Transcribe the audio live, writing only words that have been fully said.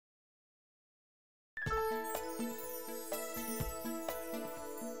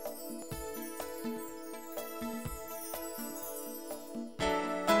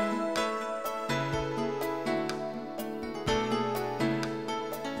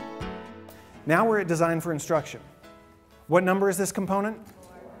Now we're at design for instruction. What number is this component?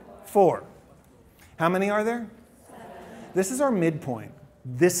 4. How many are there? 7. This is our midpoint.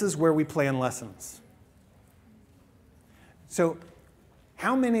 This is where we plan lessons. So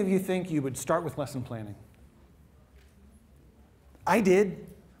how many of you think you would start with lesson planning? I did.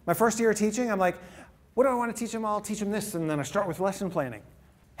 My first year of teaching, I'm like, what do I want to teach them? I'll teach them this, and then I start with lesson planning.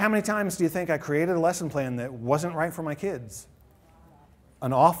 How many times do you think I created a lesson plan that wasn't right for my kids?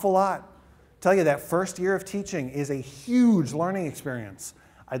 An awful lot. Tell you that first year of teaching is a huge learning experience.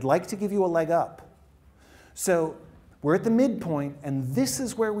 I'd like to give you a leg up. So we're at the midpoint, and this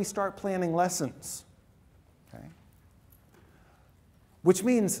is where we start planning lessons. Okay? Which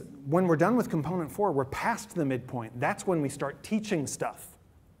means when we're done with component 4, we're past the midpoint. That's when we start teaching stuff.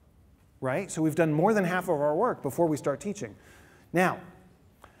 Right? So we've done more than half of our work before we start teaching. Now,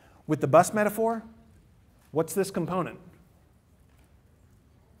 with the bus metaphor, what's this component?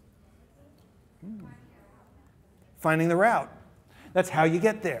 Finding the route. That's how you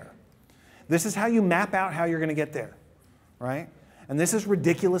get there. This is how you map out how you're going to get there. Right? And this is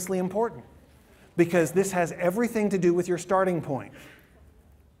ridiculously important because this has everything to do with your starting point.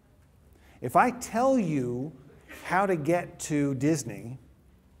 If I tell you how to get to Disney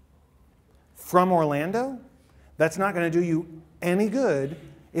from Orlando, that's not going to do you any good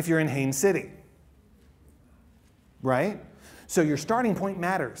if you're in Haines City. Right? So your starting point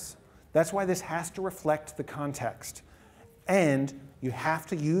matters. That's why this has to reflect the context. And you have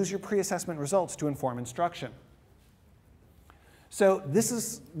to use your pre-assessment results to inform instruction. So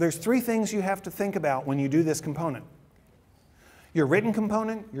there's 3 things you have to think about when you do this component. Your written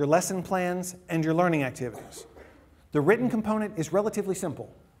component, your lesson plans, and your learning activities. The written component is relatively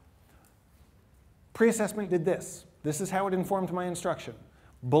simple. Pre-assessment did this. This is how it informed my instruction.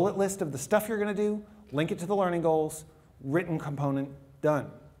 Bullet list of the stuff you're going to do, link it to the learning goals, written component,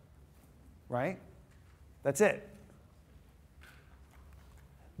 done. Right? That's it.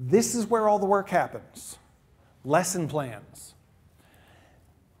 This is where all the work happens. Lesson plans.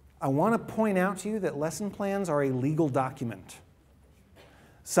 I want to point out to you that lesson plans are a legal document.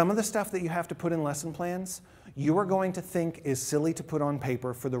 Some of the stuff that you have to put in lesson plans, you are going to think is silly to put on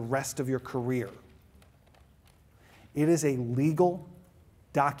paper for the rest of your career. It is a legal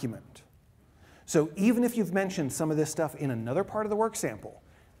document. So even if you've mentioned some of this stuff in another part of the work sample,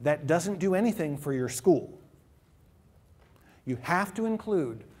 that doesn't do anything for your school. You have to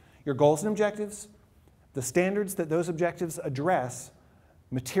include your goals and objectives, the standards that those objectives address,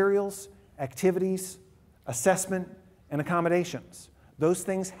 materials, activities, assessment, and accommodations. Those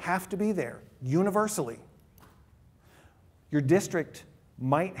things have to be there universally. Your district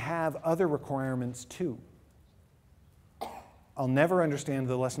might have other requirements too. I'll never understand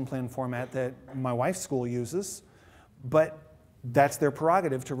the lesson plan format that my wife's school uses, but that's their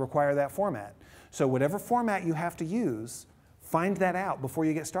prerogative to require that format. So whatever format you have to use, find that out before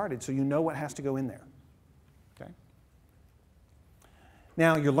you get started so you know what has to go in there. Okay?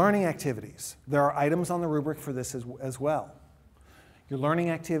 Now, your learning activities. There are items on the rubric for this as well. Your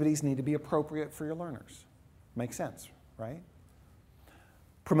learning activities need to be appropriate for your learners. Makes sense, right?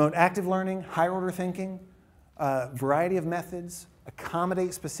 Promote active learning, higher order thinking, variety of methods,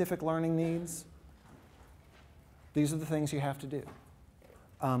 accommodate specific learning needs. These are the things you have to do.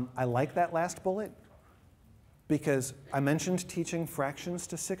 I like that last bullet because I mentioned teaching fractions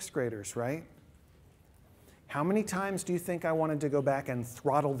to 6th graders, right? How many times do you think I wanted to go back and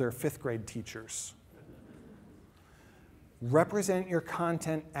throttle their 5th grade teachers? Represent your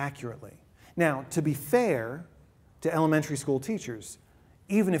content accurately. Now, to be fair to elementary school teachers,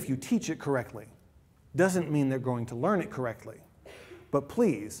 even if you teach it correctly, doesn't mean they're going to learn it correctly. But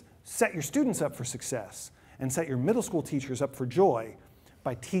please, set your students up for success and set your middle school teachers up for joy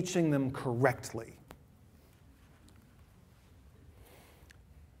by teaching them correctly.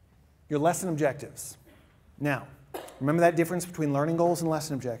 Your lesson objectives. Now, remember that difference between learning goals and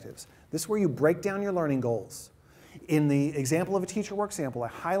lesson objectives. This is where you break down your learning goals. In the example of a teacher work sample, I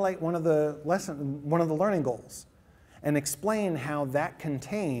highlight one of the learning goals and explain how that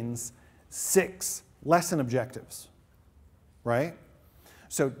contains 6 lesson objectives, right?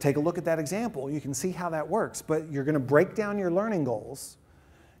 So take a look at that example. You can see how that works, but you're going to break down your learning goals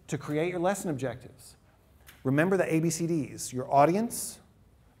to create your lesson objectives. Remember the ABCDs, your audience,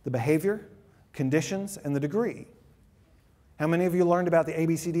 the behavior, conditions, and the degree. How many of you learned about the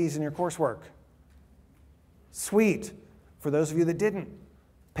ABCDs in your coursework? Sweet. For those of you that didn't,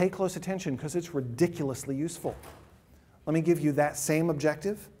 pay close attention because it's ridiculously useful. Let me give you that same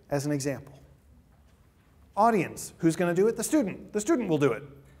objective as an example. Audience. Who's going to do it? The student. The student will do it.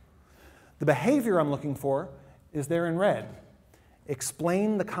 The behavior I'm looking for is there in red.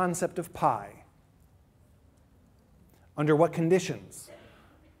 Explain the concept of pi. Under what conditions?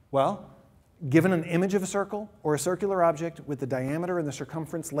 Well, given an image of a circle or a circular object with the diameter and the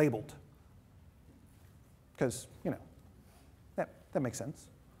circumference labeled. Because, you know, that makes sense.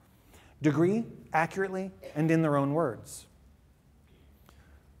 Degree, accurately, and in their own words.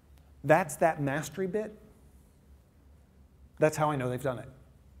 That's that mastery bit. That's how I know they've done it.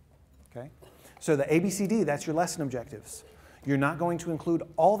 Okay? So the ABCD, that's your lesson objectives. You're not going to include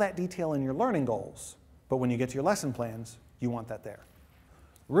all that detail in your learning goals, but when you get to your lesson plans, you want that there.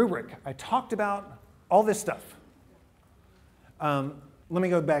 Rubric, I talked about all this stuff. Let me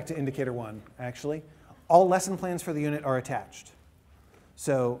go back to indicator 1, actually. All lesson plans for the unit are attached.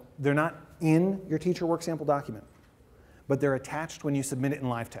 So they're not in your teacher work sample document, but they're attached when you submit it in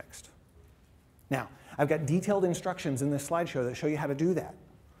live text. Now, I've got detailed instructions in this slideshow that show you how to do that.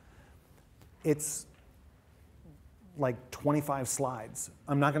 It's like 25 slides.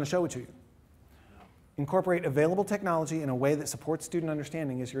 I'm not going to show it to you. Incorporate available technology in a way that supports student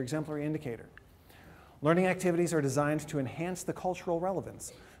understanding is your exemplary indicator. Learning activities are designed to enhance the cultural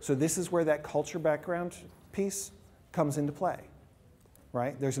relevance. So this is where that culture background piece comes into play,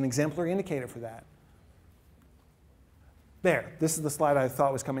 right? There's an exemplary indicator for that. There, this is the slide I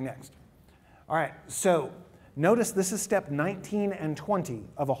thought was coming next. All right, so notice this is step 19 and 20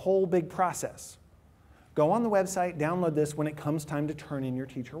 of a whole big process. Go on the website, download this when it comes time to turn in your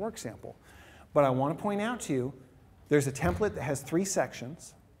teacher work sample. But I want to point out to you, there's a template that has 3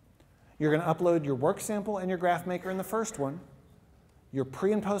 sections. You're going to upload your work sample and your graph maker in the first one, your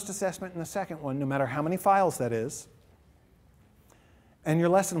pre and post assessment in the second one, no matter how many files that is, and your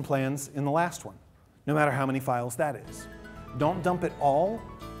lesson plans in the last one, no matter how many files that is. Don't dump it all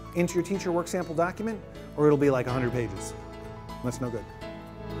into your teacher work sample document, or it'll be like 100 pages. That's no good.